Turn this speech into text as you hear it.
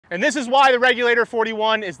And this is why the Regulator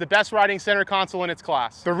 41 is the best riding center console in its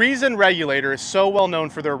class. The reason Regulator is so well known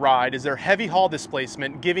for their ride is their heavy haul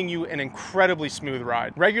displacement, giving you an incredibly smooth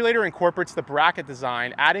ride. Regulator incorporates the bracket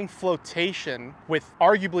design, adding flotation with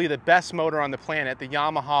arguably the best motor on the planet, the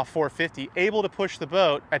Yamaha 450, able to push the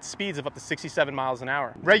boat at speeds of up to 67 miles an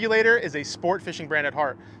hour. Regulator is a sport fishing brand at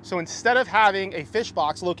heart. So instead of having a fish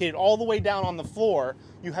box located all the way down on the floor,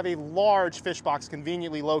 you have a large fish box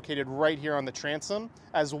conveniently located right here on the transom,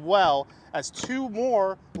 as well as 2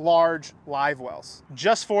 more large live wells.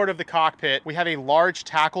 Just forward of the cockpit, we have a large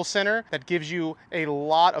tackle center that gives you a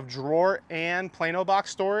lot of drawer and plano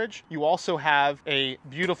box storage. You also have a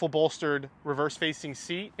beautiful bolstered reverse facing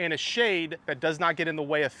seat and a shade that does not get in the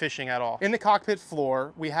way of fishing at all. In the cockpit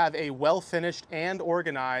floor, we have a well-finished and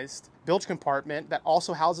organized bilge compartment that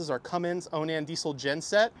also houses our Cummins Onan diesel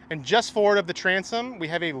genset. And just forward of the transom, we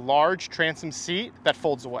have a large transom seat that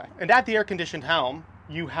folds away. And at the air-conditioned helm,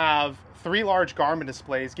 you have 3 large Garmin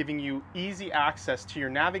displays giving you easy access to your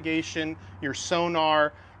navigation, your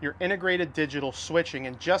sonar, your integrated digital switching,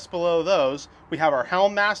 and just below those, we have our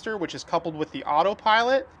Helm Master, which is coupled with the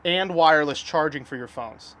autopilot and wireless charging for your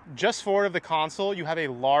phones. Just forward of the console, you have a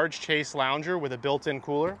large Chase lounger with a built-in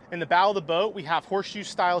cooler. In the bow of the boat, we have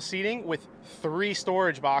horseshoe-style seating with 3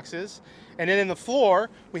 storage boxes. And then in the floor,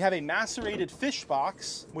 we have a macerated fish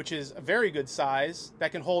box, which is a very good size,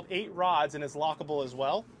 that can hold 8 rods and is lockable as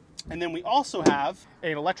well. And then we also have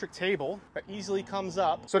an electric table that easily comes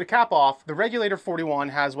up. So to cap off, the Regulator 41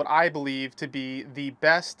 has what I believe to be the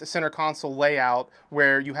best center console layout,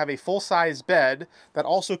 where you have a full-size bed that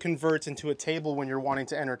also converts into a table when you're wanting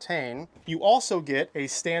to entertain. You also get a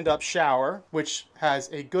stand-up shower, which has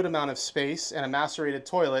a good amount of space and a macerated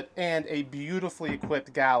toilet, and a beautifully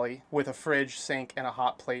equipped galley with a fridge, sink, and a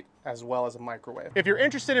hot plate, as well as a microwave. If you're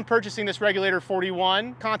interested in purchasing this Regulator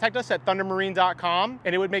 41, contact us at thundermarine.com,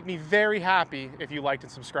 and it would make me very happy if you liked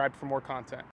and subscribed for more content.